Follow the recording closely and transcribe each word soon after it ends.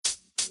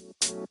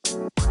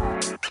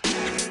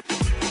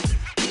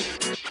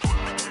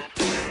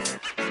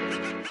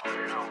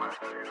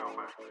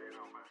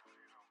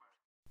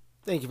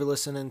Thank you for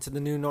listening to The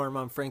New Norm.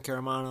 I'm Frank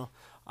Caramano.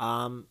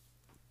 Round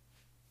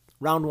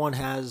one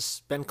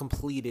has been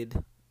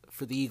completed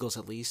for the Eagles,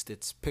 at least.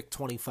 It's pick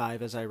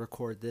 25 as I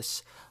record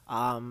this.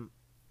 The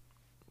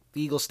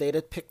Eagles stayed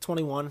at pick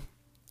 21.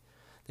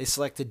 They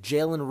selected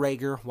Jalen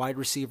Raegor, wide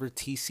receiver,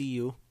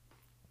 TCU.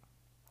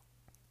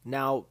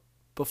 Now,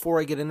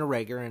 before I get into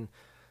Raegor, and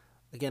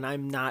again,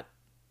 I'm not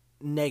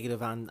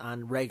negative on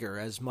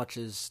Raegor as much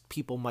as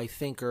people might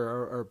think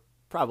or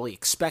probably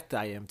expect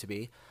I am to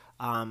be.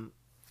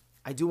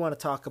 I do want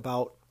to talk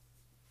about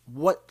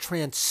what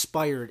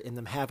transpired in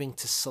them having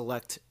to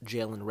select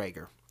Jalen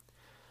Raegor.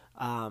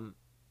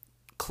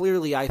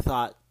 Clearly, I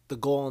thought the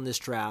goal in this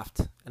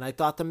draft, and I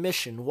thought the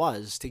mission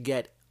was to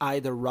get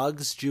either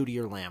Ruggs, Jeudy,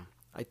 or Lamb.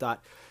 I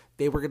thought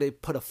they were going to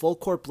put a full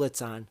court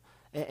blitz on,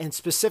 and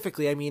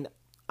specifically, I mean,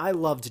 I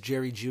loved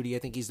Jerry Jeudy. I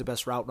think he's the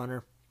best route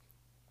runner.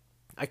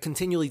 I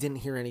continually didn't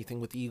hear anything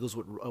with the Eagles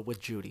with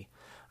Jeudy.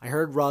 I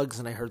heard Ruggs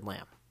and I heard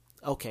Lamb.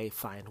 Okay,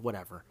 fine,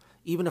 whatever.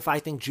 Even if I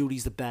think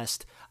Judy's the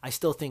best, I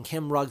still think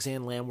him, Ruggs,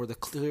 and Lamb were the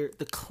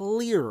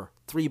clear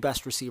three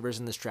best receivers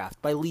in this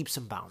draft by leaps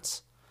and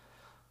bounds.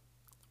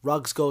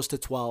 Ruggs goes to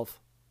 12.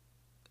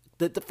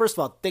 First of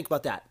all, think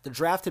about that. The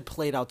draft had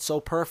played out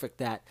so perfect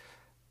that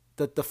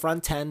the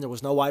front 10, there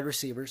was no wide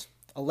receivers.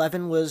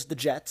 11 was the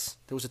Jets.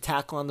 There was a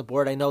tackle on the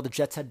board. I know the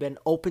Jets had been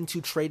open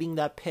to trading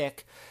that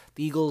pick.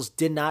 The Eagles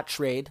did not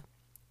trade.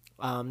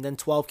 Then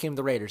 12 came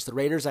the Raiders. The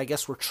Raiders, I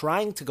guess, were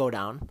trying to go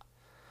down,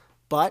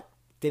 but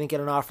didn't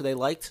get an offer they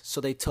liked, so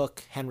they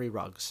took Henry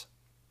Ruggs.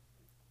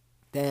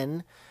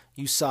 Then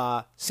you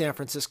saw San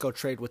Francisco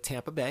trade with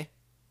Tampa Bay.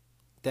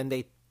 Then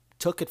they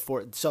took it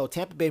so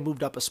Tampa Bay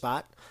moved up a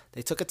spot.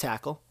 They took a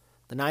tackle.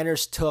 The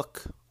Niners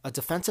took a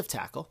defensive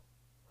tackle.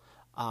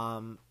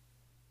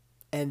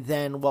 And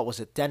then, what was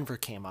it? Denver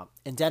came up.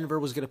 And Denver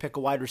was going to pick a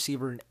wide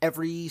receiver in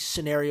every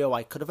scenario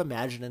I could have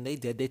imagined, and they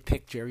did. They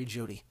picked Jerry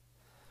Jeudy.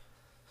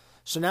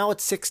 So now at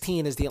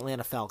 16 is the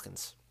Atlanta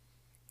Falcons.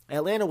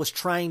 Atlanta was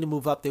trying to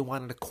move up. They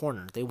wanted a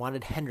corner. They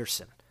wanted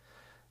Henderson.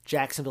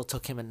 Jacksonville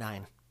took him at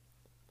 9.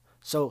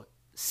 So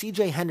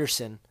C.J.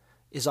 Henderson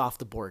is off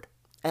the board.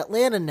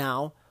 Atlanta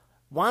now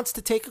wants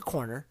to take a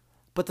corner,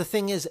 but the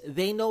thing is,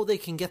 they know they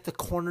can get the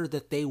corner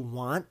that they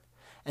want,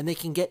 and they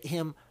can get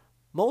him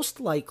most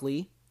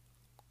likely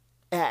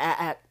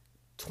at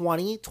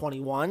 20,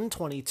 21,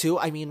 22.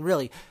 I mean,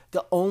 really,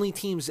 the only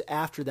teams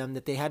after them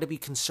that they had to be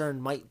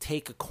concerned might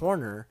take a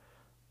corner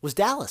was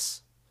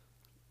Dallas.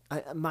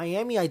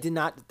 Miami,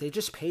 they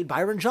just paid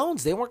Byron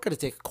Jones. They weren't going to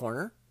take a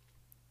corner,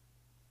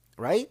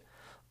 right?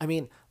 I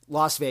mean,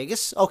 Las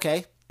Vegas,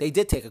 okay, they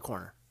did take a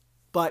corner.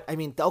 But, I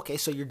mean, okay,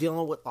 so you're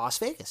dealing with Las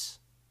Vegas.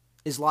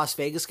 Is Las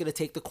Vegas going to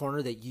take the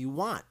corner that you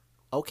want?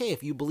 Okay,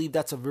 if you believe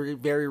that's a very,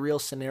 very real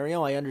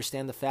scenario, I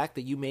understand the fact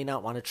that you may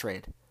not want to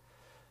trade.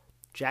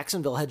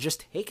 Jacksonville had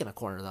just taken a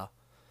corner, though.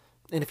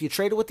 And if you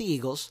traded with the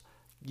Eagles,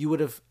 you would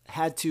have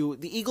had to...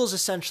 The Eagles,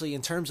 essentially,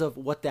 in terms of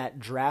what that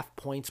draft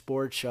points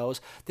board shows,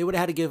 they would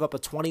have had to give up a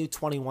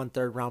 2021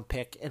 third-round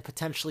pick and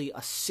potentially a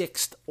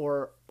 6th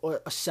or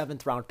a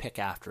 7th-round pick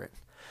after it.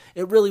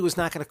 It really was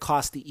not going to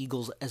cost the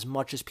Eagles as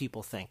much as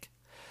people think.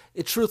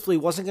 It truthfully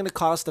wasn't going to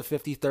cost the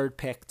 53rd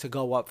pick to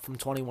go up from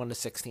 21 to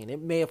 16. It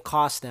may have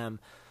cost them,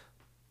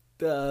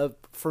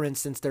 for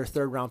instance, their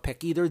third-round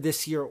pick either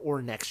this year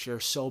or next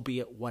year, so be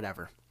it,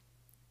 whatever.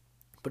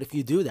 But if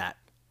you do that,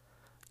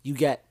 you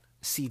get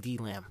CD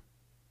Lamb.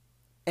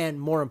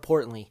 And more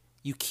importantly,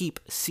 you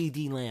keep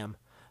CD Lamb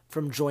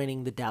from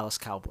joining the Dallas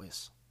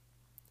Cowboys.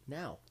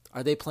 Now,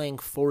 are they playing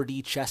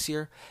 4D chess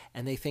here?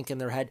 And they think in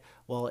their head,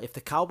 well, if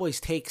the Cowboys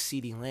take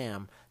CD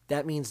Lamb,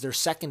 that means their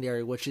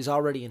secondary, which is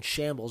already in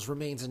shambles,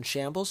 remains in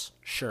shambles?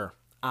 Sure.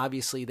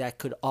 Obviously, that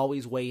could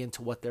always weigh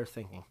into what they're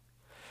thinking.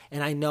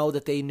 And I know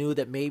that they knew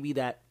that maybe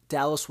that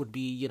Dallas would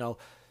be,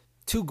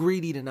 too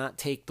greedy to not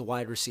take the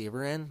wide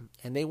receiver in,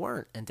 and they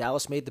weren't. And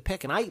Dallas made the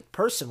pick. And I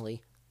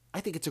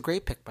think it's a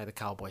great pick by the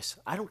Cowboys.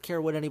 I don't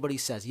care what anybody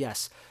says.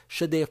 Yes,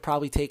 should they have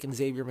probably taken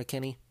Xavier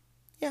McKinney?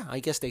 Yeah,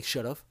 I guess they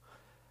should have.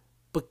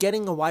 But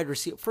getting a wide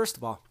receiver, first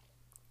of all,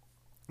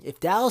 if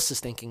Dallas is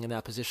thinking in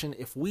that position,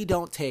 if we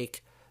don't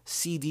take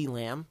CD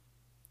Lamb,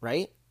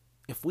 right?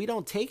 If we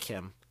don't take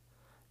him,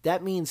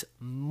 that means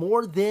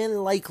more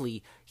than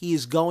likely he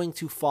is going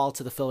to fall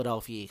to the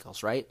Philadelphia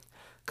Eagles, right?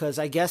 Because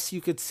I guess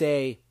you could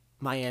say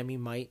Miami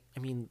might. I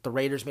mean, the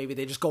Raiders, maybe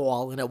they just go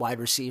all in at wide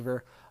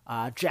receiver.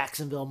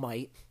 Jacksonville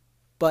might.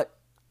 But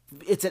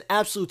it's an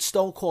absolute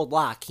stone-cold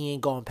lock. He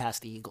ain't going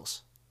past the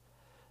Eagles.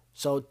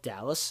 So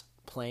Dallas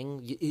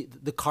playing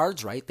the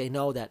cards right. They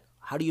know that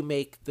how do you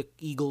make the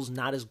Eagles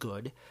not as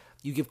good?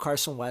 You give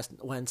Carson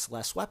Wentz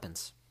less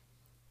weapons.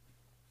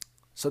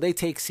 So they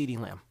take CeeDee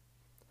Lamb.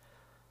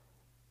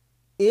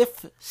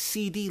 If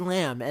CeeDee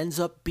Lamb ends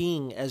up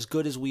being as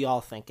good as we all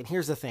think, and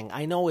here's the thing,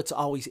 I know it's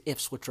always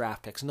ifs with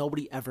draft picks.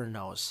 Nobody ever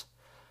knows.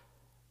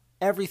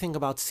 Everything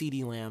about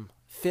CeeDee Lamb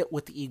fit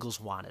what the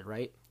Eagles wanted,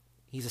 right?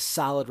 He's a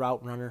solid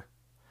route runner.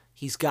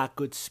 He's got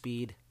good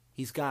speed.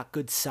 He's got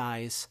good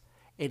size,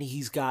 and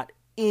he's got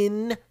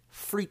incredible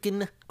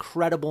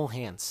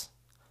hands.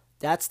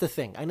 That's the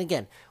thing. And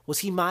again, was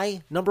he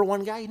my number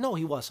one guy? No,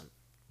 he wasn't.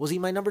 Was he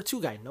my number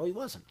two guy? No, he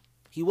wasn't.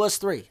 He was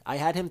three. I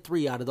had him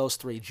three out of those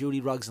three,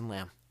 Jeudy, Ruggs, and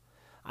Lamb.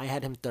 I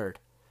had him third.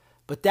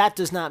 But that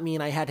does not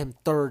mean I had him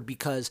third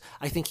because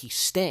I think he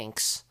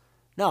stinks.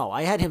 No,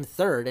 I had him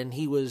third, and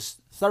he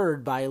was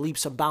third by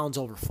leaps and bounds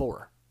over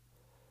 4.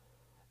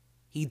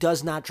 He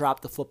does not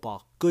drop the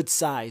football. Good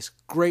size,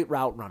 great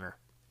route runner.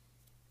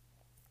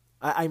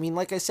 I mean,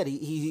 like I said,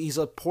 he's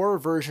a poorer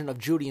version of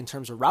Jeudy in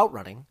terms of route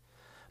running,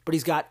 but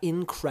he's got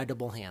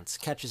incredible hands,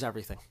 catches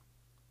everything.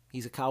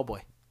 He's a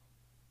cowboy.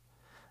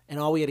 And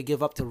all we had to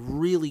give up to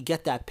really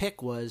get that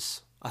pick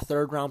was a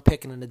third-round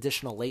pick and an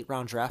additional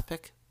late-round draft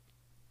pick.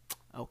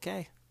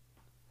 Okay.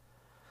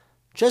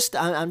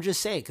 I'm just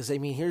saying, because, I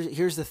mean,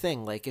 here's the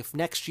thing. Like, if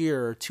next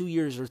year or 2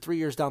 years or 3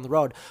 years down the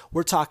road,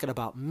 we're talking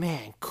about,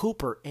 man,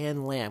 Cooper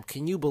and Lamb,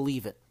 can you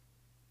believe it?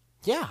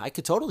 Yeah, I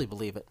could totally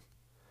believe it.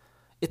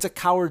 It's a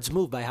coward's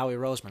move by Howie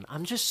Roseman.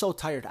 I'm just so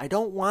tired. I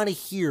don't want to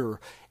hear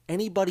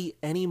anybody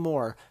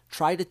anymore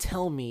try to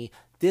tell me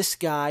this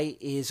guy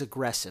is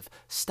aggressive.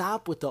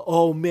 Stop with the,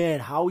 oh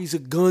man, Howie's a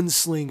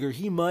gunslinger.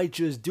 He might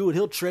just do it.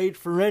 He'll trade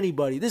for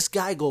anybody. This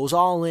guy goes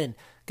all in.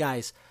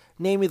 Guys,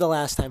 name me the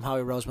last time Howie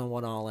Roseman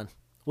went all in.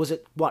 Was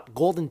it, what,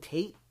 Golden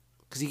Tate?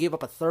 Because he gave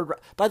up a third.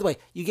 By the way,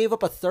 you gave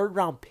up a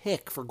third-round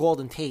pick for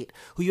Golden Tate,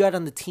 who you had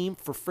on the team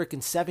for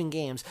freaking 7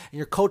 games, and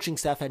your coaching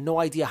staff had no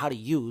idea how to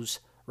use,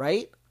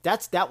 right?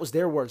 That was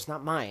their words,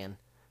 not mine.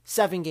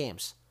 7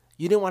 games.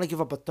 You didn't want to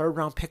give up a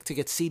third-round pick to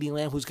get CeeDee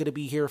Lamb, who's going to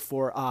be here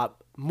for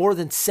more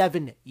than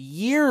 7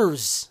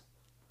 years.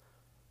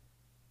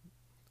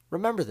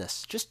 Remember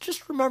this.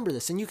 Just remember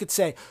this. And you could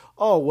say,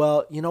 oh,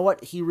 well, you know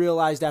what? He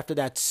realized after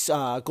that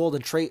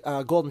Golden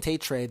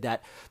Tate trade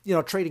that, you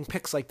know, trading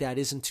picks like that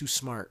isn't too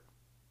smart.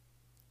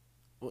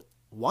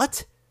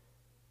 What?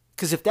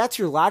 Because if that's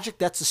your logic,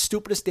 that's the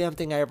stupidest damn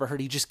thing I ever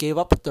heard. He just gave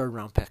up a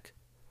third-round pick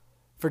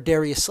for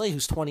Darius Slay,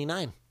 who's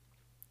 29.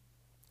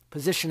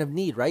 Position of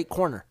need, right?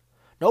 Corner.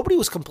 Nobody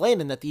was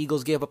complaining that the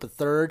Eagles gave up a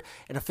third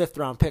and a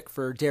fifth-round pick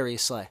for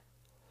Darius Slay.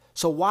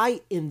 So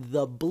why in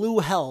the blue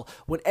hell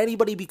would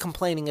anybody be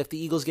complaining if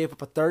the Eagles gave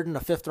up a third and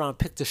a fifth-round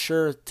pick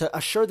to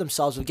assure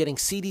themselves of getting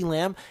CeeDee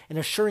Lamb and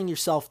assuring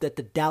yourself that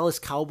the Dallas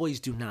Cowboys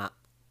do not?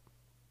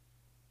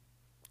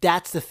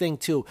 That's the thing,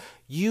 too.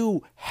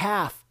 You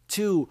have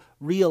to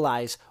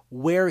realize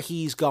where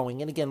he's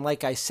going. And again,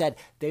 like I said,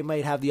 they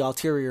might have the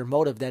ulterior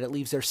motive that it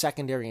leaves their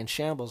secondary in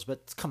shambles.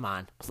 But come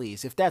on,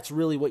 please. If that's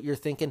really what you're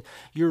thinking,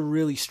 you're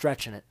really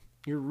stretching it.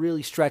 You're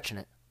really stretching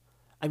it.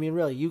 I mean,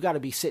 really, you got to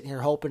be sitting here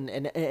hoping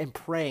and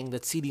praying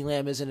that CeeDee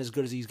Lamb isn't as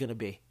good as he's going to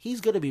be.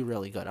 He's going to be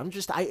really good.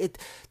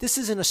 This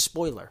isn't a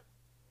spoiler.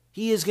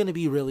 He is going to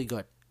be really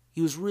good. He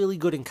was really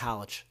good in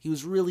college. He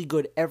was really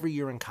good every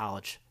year in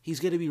college. He's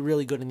going to be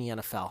really good in the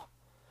NFL.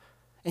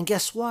 And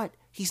guess what?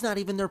 He's not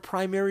even their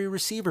primary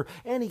receiver,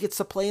 and he gets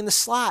to play in the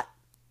slot.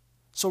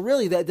 So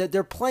really,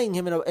 they're playing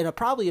him in a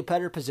probably a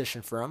better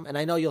position for him. And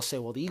I know you'll say,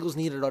 well, the Eagles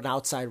needed an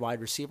outside wide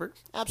receiver.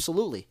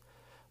 Absolutely.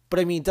 But,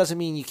 I mean, it doesn't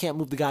mean you can't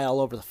move the guy all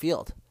over the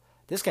field.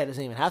 This guy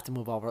doesn't even have to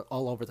move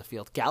all over the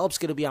field. Gallup's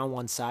going to be on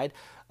one side.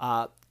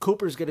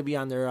 Cooper's going to be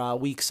on their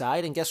weak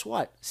side. And guess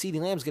what? CeeDee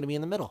Lamb's going to be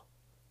in the middle.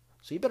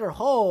 So you better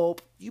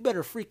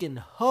freaking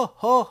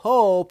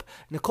hope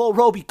Nicole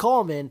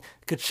Roby-Coleman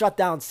could shut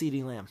down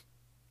CeeDee Lamb.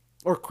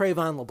 Or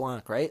Cravon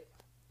LeBlanc, right?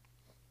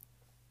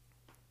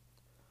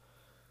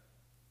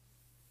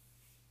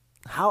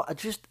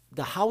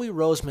 The Howie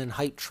Roseman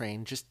hype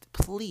train, just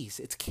please,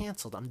 it's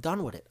canceled. I'm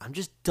done with it. I'm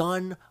just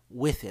done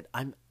with it.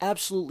 I'm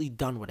absolutely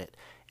done with it.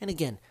 And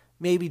again,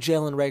 maybe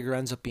Jalen Raegor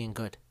ends up being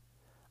good.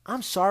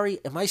 I'm sorry.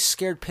 Am I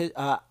scared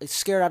out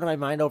of my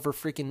mind over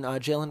freaking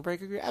Jalen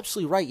Raegor? You're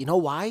absolutely right. You know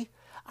why?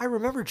 I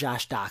remember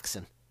Josh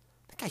Doxson.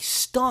 That guy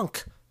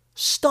stunk.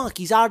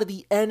 He's out of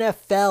the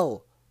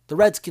NFL. The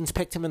Redskins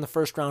picked him in the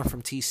first round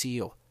from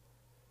TCU.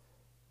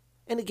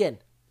 And again,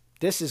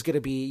 this is going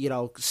to be,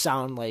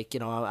 sound like,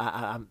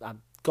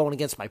 I'm going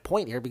against my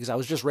point here because I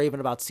was just raving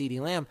about CeeDee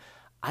Lamb.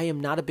 I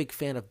am not a big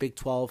fan of Big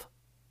 12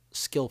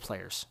 skill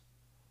players.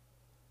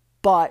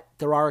 But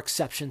there are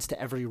exceptions to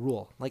every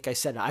rule. Like I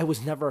said, I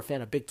was never a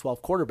fan of Big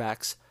 12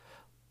 quarterbacks.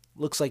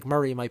 Looks like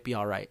Murray might be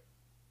all right.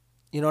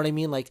 You know what I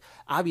mean? Like,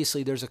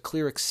 obviously, there's a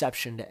clear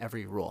exception to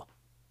every rule.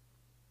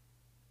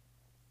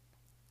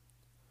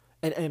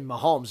 And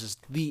Mahomes is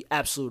the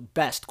absolute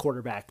best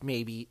quarterback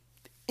maybe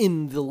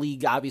in the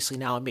league, obviously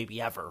now and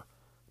maybe ever.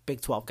 Big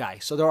 12 guy.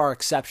 So there are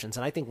exceptions.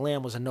 And I think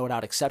Lamb was a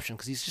no-doubt exception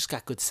because he's just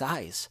got good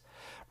size.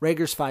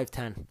 Raegor's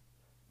 5'10".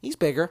 He's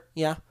bigger,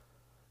 yeah.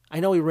 I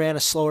know he ran a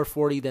slower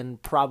 40 than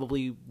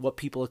probably what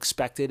people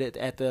expected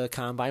at the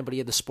combine, but he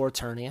had the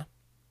sports hernia.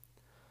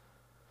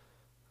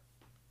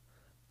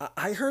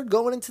 I heard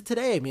going into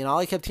today, all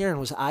I kept hearing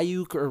was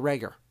Ayuk or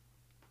Raegor.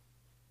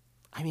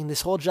 I mean,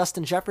 this whole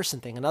Justin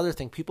Jefferson thing, another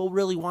thing, people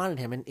really wanted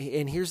him.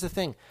 And here's the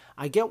thing.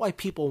 I get why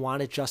people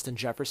wanted Justin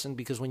Jefferson,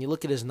 because when you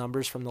look at his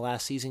numbers from the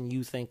last season,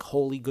 you think,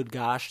 holy good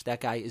gosh,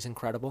 that guy is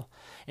incredible.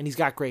 And he's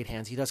got great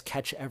hands. He does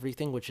catch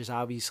everything, which is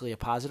obviously a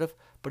positive,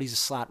 but he's a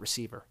slot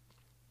receiver.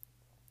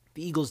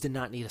 The Eagles did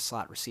not need a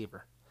slot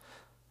receiver.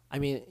 I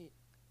mean,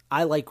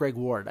 I like Greg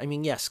Ward. I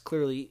mean, yes,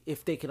 clearly,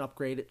 if they can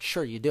upgrade it,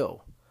 sure you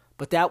do.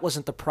 But that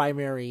wasn't the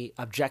primary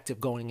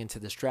objective going into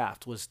this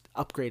draft, was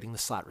upgrading the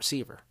slot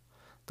receiver.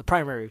 The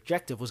primary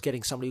objective was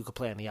getting somebody who could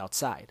play on the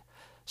outside.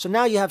 So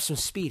now you have some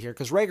speed here,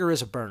 because Raegor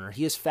is a burner.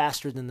 He is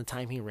faster than the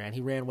time he ran.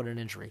 He ran with an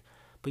injury.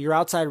 But your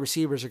outside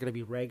receivers are going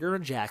to be Raegor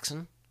and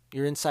Jackson.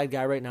 Your inside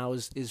guy right now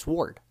is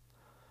Ward.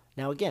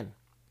 Now again,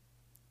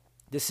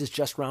 this is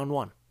just round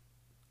one.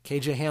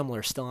 KJ Hamler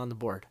is still on the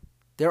board.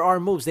 There are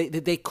moves.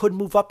 They could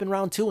move up in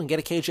round 2 and get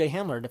a KJ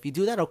Hamler. And if you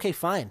do that, okay,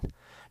 fine.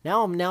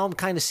 Now I'm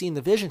kind of seeing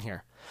the vision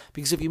here.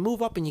 Because if you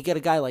move up and you get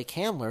a guy like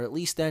Hamler, at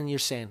least then you're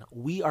saying,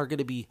 we are going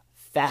to be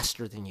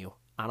faster than you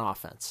on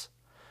offense,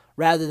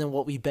 rather than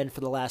what we've been for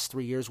the last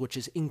 3 years, which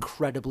is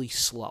incredibly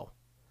slow.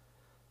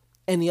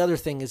 And the other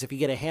thing is, if you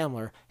get a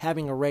Hamler,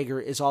 having a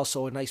Raegor is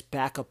also a nice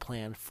backup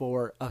plan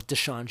for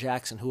Deshaun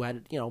Jackson, who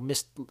had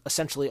missed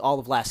essentially all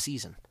of last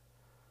season.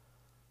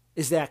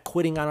 Is that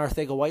quitting on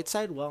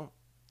Arcega-Whiteside? Well,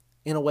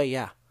 in a way,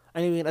 yeah.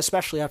 I mean,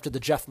 especially after the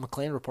Jeff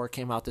McClain report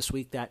came out this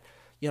week that,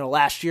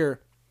 last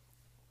year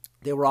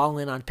they were all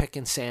in on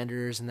picking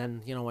Sanders, and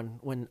then,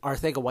 when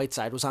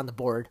Arcega-Whiteside was on the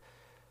board,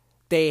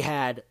 they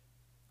had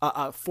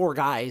 4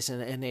 guys,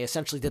 and they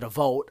essentially did a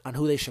vote on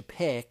who they should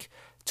pick,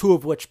 2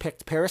 of which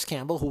picked Paris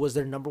Campbell, who was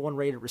their number 1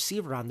 rated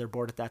receiver on their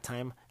board at that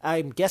time.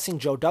 I'm guessing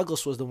Joe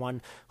Douglas was the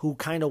one who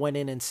kind of went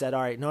in and said,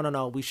 all right,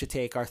 no, we should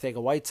take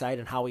Arcega-Whiteside,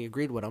 and Howie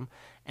agreed with him,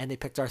 and they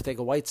picked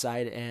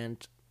Arcega-Whiteside,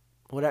 and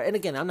whatever. And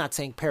again, I'm not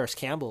saying Paris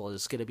Campbell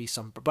is going to be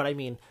but I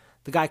mean,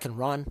 the guy can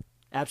run,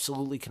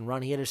 absolutely can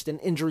run. He had an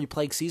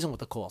injury-plagued season with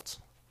the Colts.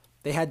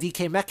 They had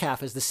DK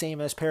Metcalf as the same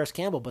as Paris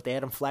Campbell, but they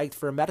had him flagged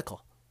for a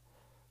medical.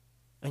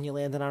 And you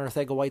landed on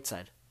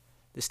Arcega-Whiteside.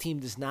 This team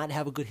does not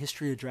have a good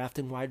history of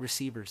drafting wide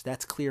receivers.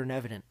 That's clear and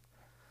evident.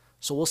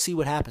 So we'll see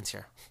what happens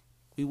here.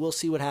 We will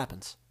see what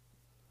happens.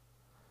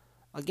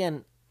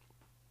 Again,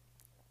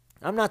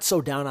 I'm not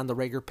so down on the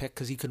Raegor pick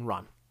because he can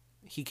run.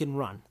 He can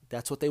run.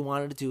 That's what they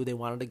wanted to do. They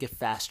wanted to get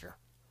faster.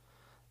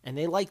 And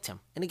they liked him.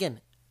 And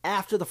again,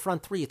 after the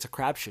front 3, it's a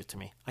crapshoot to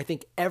me. I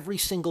think every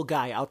single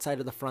guy outside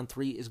of the front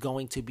 3 is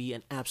going to be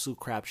an absolute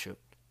crapshoot.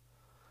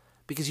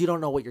 Because you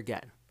don't know what you're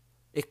getting.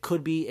 It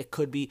could be.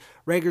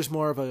 Raegor's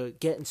more of a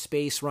get in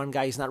space run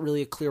guy. He's not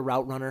really a clear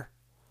route runner.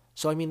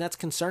 So, I mean, that's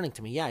concerning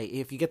to me. Yeah,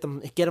 if you get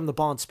him the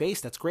ball in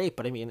space, that's great.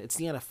 But, I mean, it's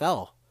the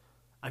NFL.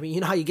 I mean, you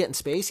know how you get in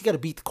space? You got to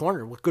beat the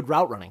corner with good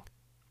route running.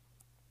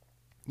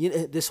 You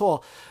can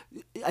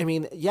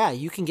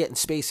get in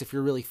space if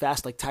you're really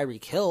fast like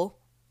Tyreek Hill,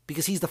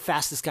 because he's the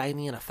fastest guy in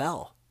the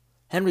NFL.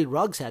 Henry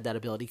Ruggs had that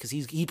ability because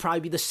he'd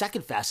probably be the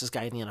second fastest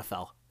guy in the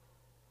NFL.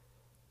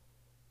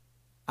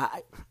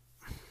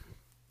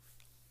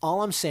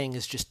 All I'm saying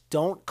is just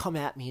don't come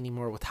at me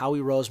anymore with Howie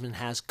Roseman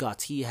has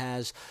guts. He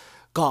has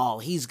gall.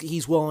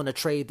 He's willing to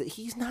trade.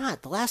 He's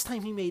not. The last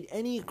time he made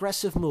any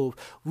aggressive move,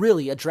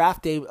 really a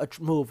draft day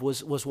move,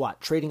 was what?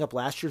 Trading up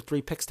last year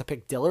 3 picks to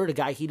pick Dillard, a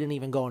guy he didn't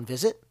even go and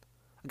visit?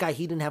 A guy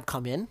he didn't have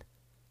come in?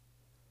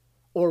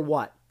 Or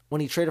what?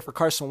 When he traded for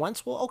Carson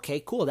Wentz? Well, okay,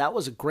 cool. That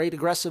was a great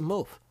aggressive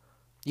move.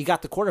 You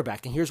got the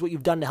quarterback, and here's what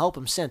you've done to help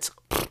him since.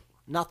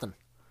 Nothing.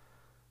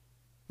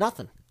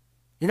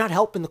 You're not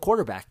helping the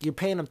quarterback. You're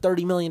paying him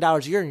 $30 million a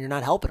year, and you're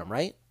not helping him,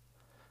 right?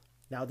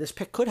 Now, this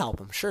pick could help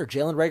him. Sure,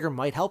 Jalen Raegor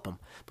might help him.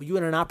 But you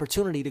had an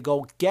opportunity to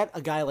go get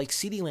a guy like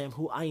CeeDee Lamb,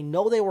 who I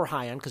know they were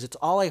high on, because it's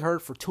all I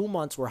heard for 2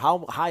 months were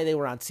how high they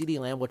were on CeeDee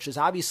Lamb, which is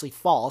obviously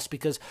false,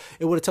 because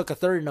it would have took a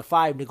 3rd and a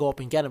 5 to go up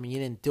and get him, and you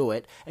didn't do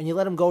it. And you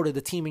let him go to the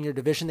team in your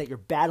division that you're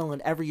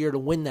battling every year to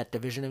win that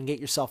division and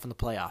get yourself in the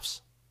playoffs.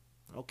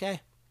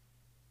 Okay.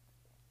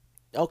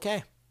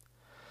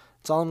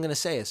 That's all I'm going to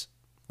say is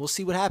we'll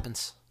see what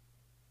happens.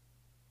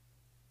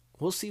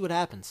 We'll see what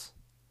happens.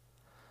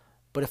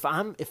 But if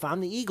I'm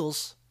the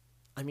Eagles,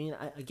 I mean,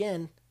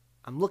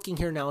 I'm looking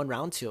here now in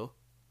round 2.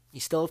 You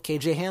still have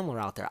KJ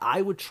Hamler out there.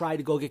 I would try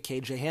to go get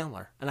KJ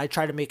Hamler, and I'd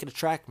try to make it a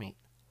track meet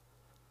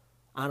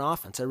on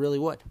offense. I really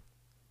would.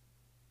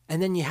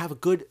 And then you have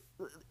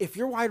if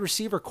your wide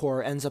receiver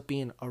core ends up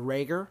being a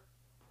Raegor,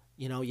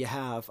 you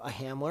have a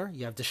Hamler,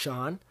 you have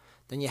Deshaun,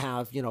 then you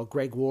have,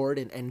 Greg Ward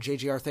and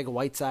J.J.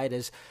 Arcega-Whiteside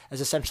as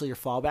essentially your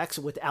fallbacks,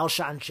 with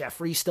Alshon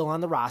Jeffrey still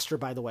on the roster,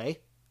 by the way,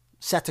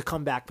 set to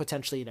come back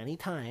potentially at any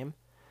time.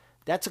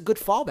 That's a good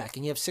fallback,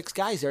 and you have 6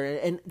 guys there.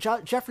 And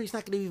Jeffrey's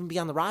not going to even be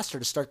on the roster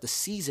to start the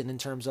season in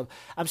terms of,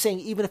 I'm saying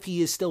even if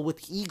he is still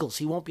with the Eagles,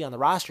 he won't be on the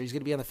roster. He's going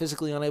to be on the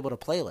physically unable to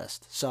play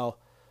list. So,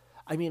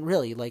 I mean,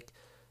 really,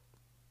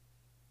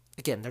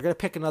 again, they're going to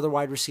pick another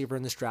wide receiver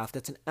in this draft.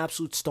 That's an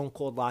absolute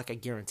stone-cold lock, I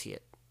guarantee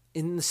it.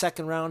 In the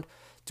second round,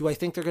 do I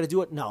think they're going to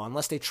do it? No,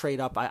 unless they trade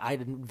up.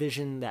 I'd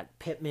envision that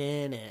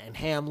Pittman and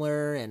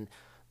Hamler and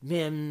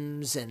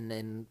Mims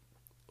and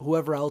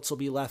whoever else will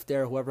be left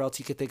there, whoever else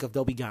you could think of,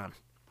 they'll be gone.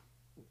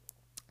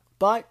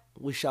 But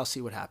we shall see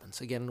what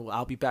happens. Again,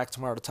 I'll be back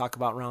tomorrow to talk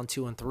about round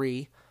 2 and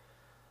 3.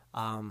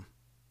 Again,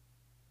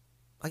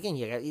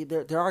 yeah,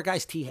 there are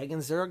guys, T.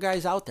 Higgins, there are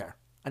guys out there.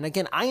 And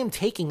again, I am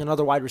taking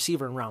another wide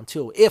receiver in round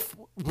 2 if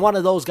one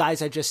of those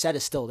guys I just said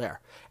is still there.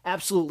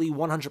 Absolutely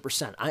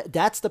 100%.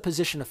 That's the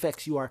position to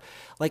fix. You are,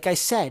 like I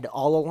said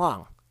all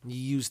along, you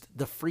used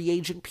the free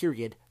agent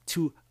period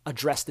to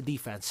address the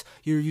defense.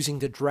 You're using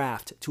the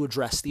draft to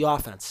address the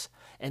offense.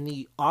 And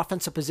the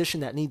offensive position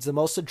that needs the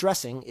most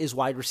addressing is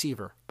wide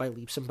receiver by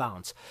leaps and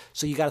bounds.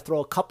 So you got to throw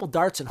a couple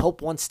darts and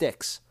hope one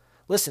sticks.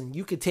 Listen,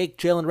 you could take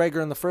Jalen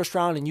Raegor in the first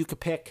round and you could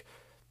pick,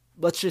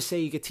 let's just say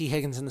you get T.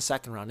 Higgins in the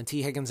second round and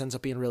T. Higgins ends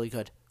up being really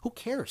good. Who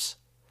cares?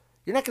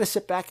 You're not going to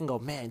sit back and go,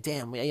 man,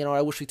 damn,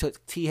 I wish we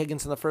took T.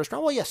 Higgins in the first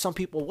round. Well, yeah, some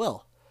people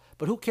will.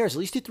 But who cares? At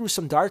least you threw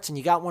some darts and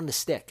you got one to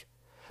stick.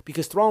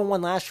 Because throwing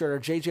one last year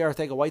at J.J.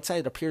 Arcega-Whiteside,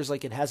 it appears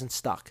like it hasn't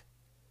stuck.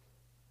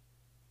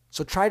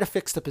 So try to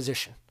fix the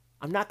position.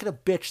 I'm not going to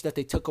bitch that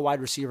they took a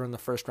wide receiver in the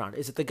first round.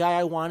 Is it the guy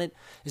I wanted?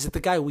 Is it the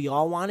guy we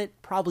all wanted?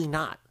 Probably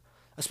not.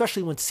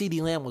 Especially when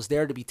CeeDee Lamb was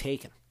there to be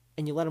taken.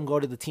 And you let him go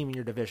to the team in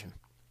your division.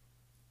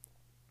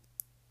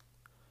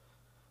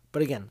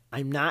 But again,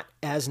 I'm not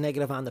as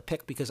negative on the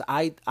pick because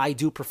I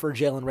do prefer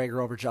Jalen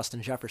Raegor over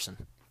Justin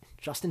Jefferson.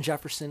 Justin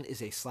Jefferson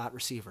is a slot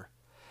receiver.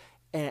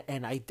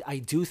 And I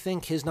do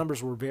think his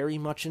numbers were very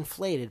much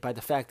inflated by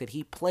the fact that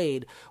he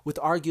played with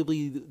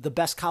arguably the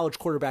best college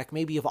quarterback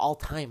maybe of all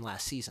time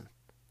last season.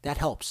 That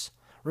helps.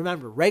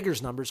 Remember,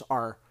 Raegor's numbers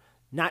are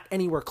not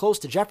anywhere close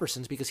to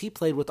Jefferson's because he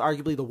played with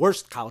arguably the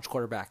worst college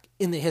quarterback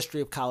in the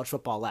history of college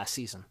football last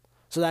season.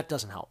 So that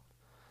doesn't help.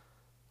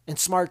 And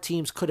smart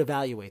teams could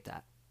evaluate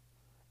that.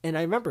 And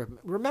I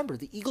remember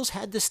the Eagles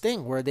had this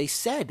thing where they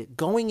said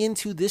going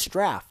into this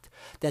draft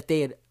that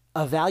they had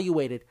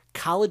evaluated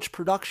college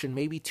production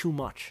maybe too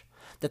much.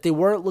 That they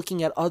weren't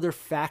looking at other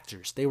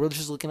factors. They were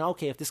just looking,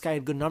 okay, if this guy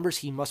had good numbers,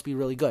 he must be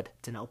really good.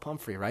 Donnell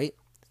Pumphrey, right?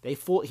 He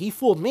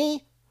fooled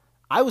me.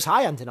 I was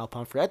high on Donnell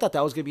Pumphrey. I thought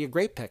that was going to be a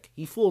great pick.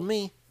 He fooled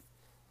me.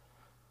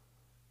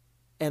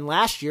 And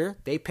last year,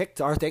 they picked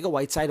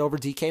Arcega-Whiteside over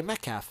DK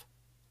Metcalf.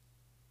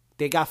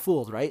 They got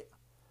fooled, right?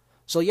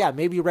 So yeah,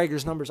 maybe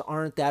Raegor's numbers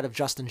aren't that of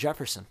Justin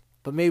Jefferson.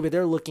 But maybe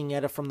they're looking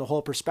at it from the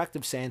whole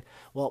perspective saying,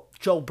 well,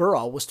 Joe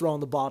Burrow was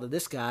throwing the ball to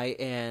this guy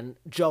and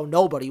Joe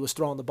Nobody was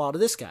throwing the ball to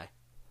this guy.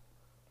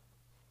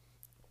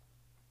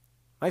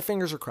 My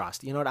fingers are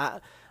crossed. You know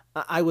what?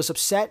 I was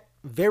upset,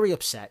 very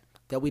upset,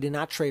 that we did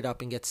not trade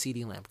up and get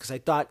CeeDee Lamb because I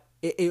thought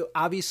it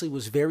obviously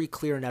was very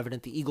clear and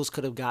evident the Eagles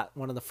could have got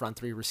one of the front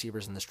 3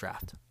 receivers in this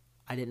draft.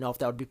 I didn't know if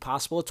that would be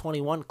possible at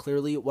 21.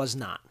 Clearly it was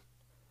not.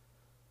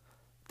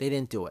 They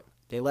didn't do it.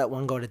 They let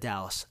one go to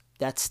Dallas.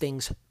 That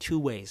stings 2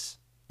 ways.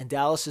 And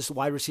Dallas'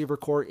 wide receiver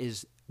core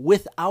is,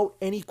 without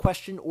any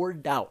question or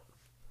doubt,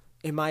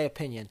 in my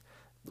opinion,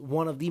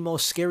 one of the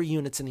most scary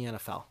units in the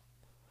NFL.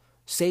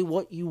 Say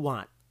what you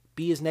want.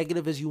 Be as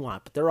negative as you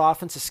want. But their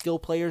offensive skill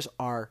players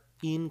are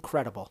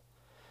incredible.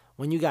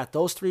 When you got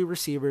those 3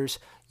 receivers,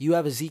 you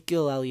have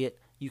Ezekiel Elliott.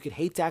 You could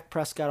hate Dak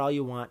Prescott all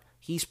you want.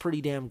 He's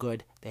pretty damn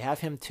good. They have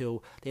him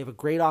too. They have a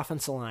great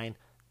offensive line.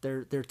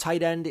 Their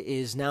tight end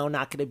is now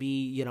not going to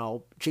be,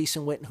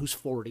 Jason Witten, who's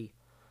 40.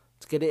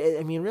 It's good.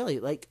 I mean, really,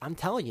 like I'm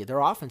telling you, their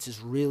offense is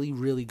really,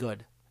 really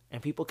good.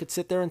 And people could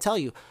sit there and tell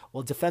you,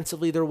 well,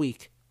 defensively they're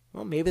weak.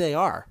 Well, maybe they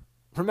are.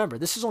 Remember,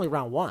 this is only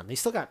round 1. They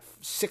still got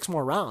 6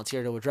 more rounds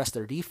here to address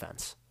their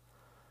defense.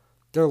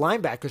 Their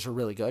linebackers are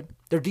really good.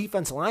 Their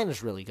defensive line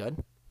is really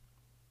good.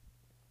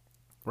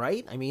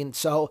 Right? I mean,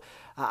 so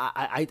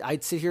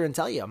I'd sit here and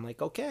tell you, I'm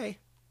like, okay.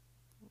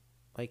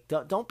 Like,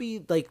 don't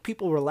be, like,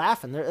 people were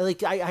laughing. They're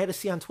like, I had to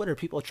see on Twitter,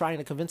 people trying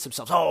to convince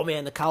themselves, oh,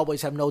 man, the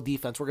Cowboys have no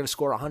defense. We're going to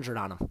score 100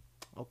 on them.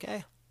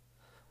 Okay.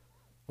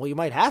 Well, you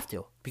might have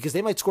to, because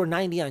they might score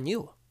 90 on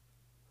you.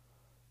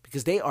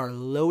 Because they are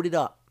loaded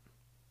up.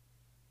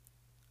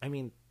 I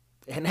mean,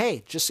 and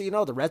hey, just so you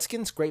know, the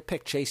Redskins, great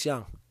pick, Chase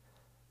Young.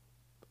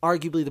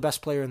 Arguably the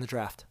best player in the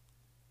draft.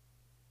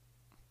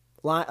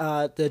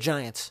 The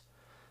Giants,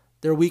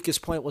 their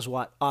weakest point was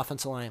what?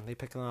 Offensive line. They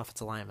picked an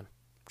offensive lineman.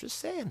 Just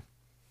saying.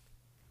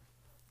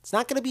 It's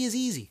not going to be as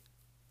easy.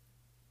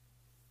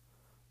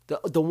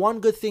 The one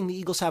good thing the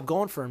Eagles have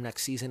going for them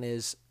next season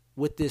is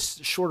with this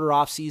shorter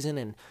offseason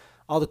and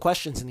all the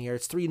questions in the air,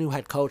 it's 3 new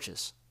head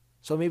coaches.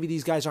 So maybe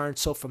these guys aren't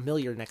so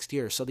familiar next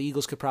year. So the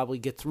Eagles could probably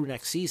get through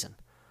next season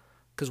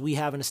because we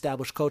have an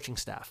established coaching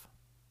staff.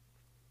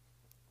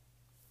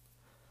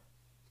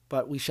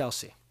 But we shall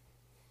see.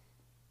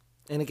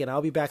 And again,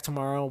 I'll be back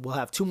tomorrow. We'll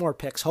have 2 more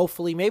picks.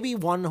 Hopefully, maybe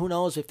one, who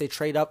knows, if they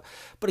trade up.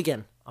 But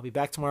again, I'll be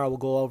back tomorrow. We'll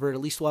go over it.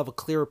 At least we'll have a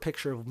clearer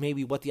picture of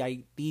maybe what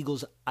the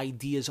Eagles'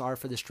 ideas are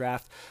for this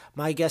draft.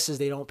 My guess is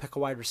they don't pick a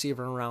wide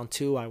receiver in round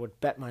 2. I would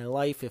bet my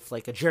life if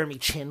like a Jeremy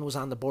Chin was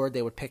on the board,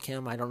 they would pick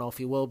him. I don't know if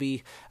he will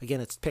be.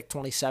 Again, it's pick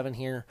 27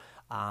 here.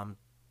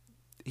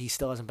 He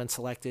still hasn't been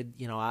selected.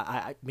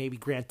 I maybe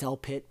Grant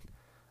Delpit,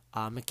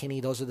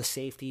 McKinney, those are the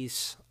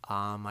safeties.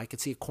 I could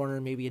see a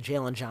corner, maybe a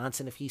Jalen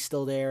Johnson if he's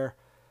still there.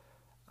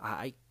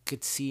 I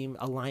could see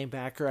a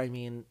linebacker. I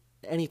mean,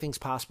 anything's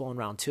possible in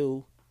round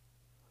 2.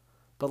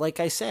 But like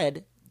I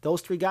said,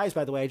 those three guys,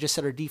 by the way, I just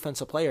said are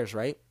defensive players,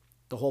 right?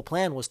 The whole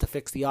plan was to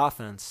fix the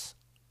offense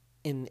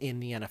in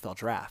the NFL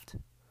draft.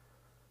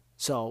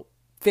 So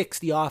fix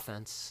the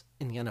offense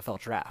in the NFL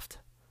draft.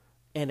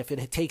 And if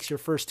it takes your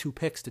first 2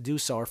 picks to do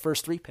so, or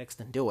first 3 picks,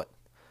 then do it.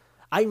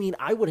 I mean,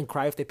 I wouldn't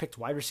cry if they picked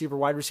wide receiver,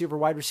 wide receiver,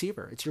 wide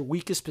receiver. It's your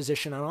weakest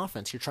position on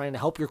offense. You're trying to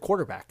help your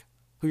quarterback,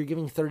 who you're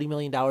giving $30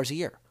 million a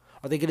year.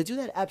 Are they going to do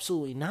that?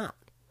 Absolutely not.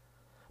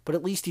 But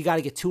at least you got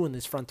to get 2 in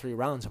these front 3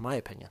 rounds, in my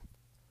opinion.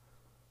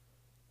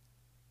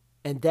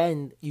 And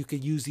then you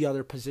could use the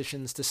other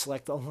positions to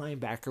select a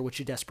linebacker, which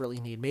you desperately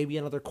need. Maybe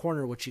another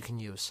corner, which you can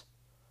use.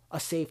 A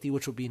safety,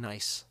 which would be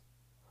nice.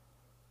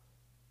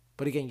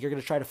 But again, you're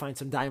going to try to find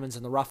some diamonds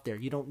in the rough there.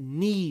 You don't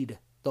need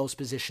those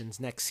positions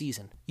next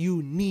season.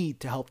 You need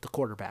to help the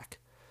quarterback.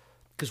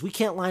 Because we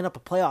can't line up a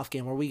playoff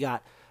game where we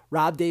got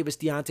Rob Davis,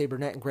 Deontay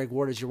Burnett, and Greg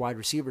Ward as your wide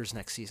receivers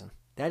next season.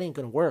 That ain't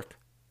going to work.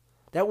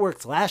 That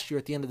worked last year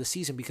at the end of the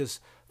season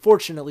because,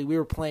 fortunately, we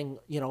were playing,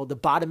 the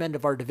bottom end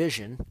of our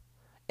division,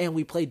 and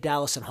we played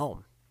Dallas at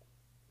home.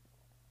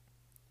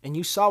 And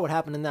you saw what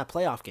happened in that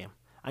playoff game.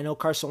 I know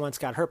Carson Wentz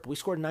got hurt, but we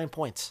scored 9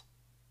 points.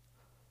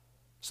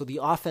 So the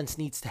offense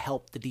needs to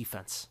help the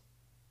defense.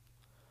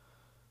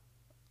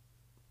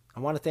 I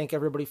want to thank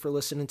everybody for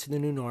listening to The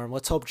New Norm.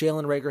 Let's hope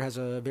Jalen Raegor has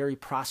a very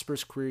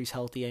prosperous career. He's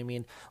healthy. I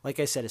mean, like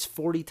I said, his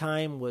 40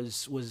 time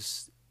was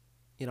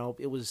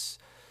it was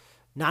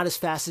not as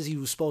fast as he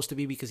was supposed to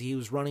be because he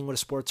was running with a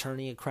sports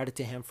hernia. Credit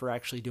to him for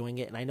actually doing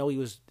it. And I know he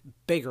was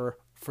bigger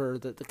for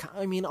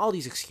all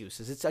these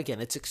excuses.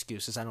 It's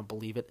excuses. I don't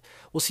believe it.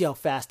 We'll see how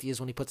fast he is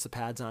when he puts the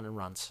pads on and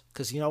runs.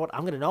 Because you know what?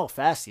 I'm going to know how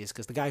fast he is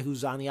because the guy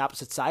who's on the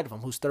opposite side of him,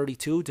 who's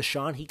 32,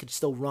 Deshaun, he could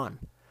still run.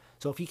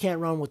 So if he can't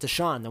run with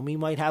Deshaun, then we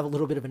might have a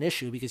little bit of an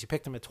issue because you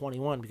picked him at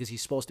 21 because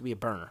he's supposed to be a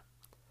burner.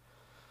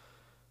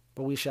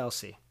 But we shall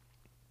see.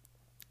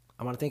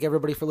 I want to thank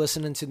everybody for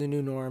listening to The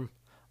New Norm.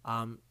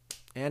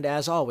 And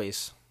as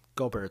always,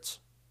 go Birds.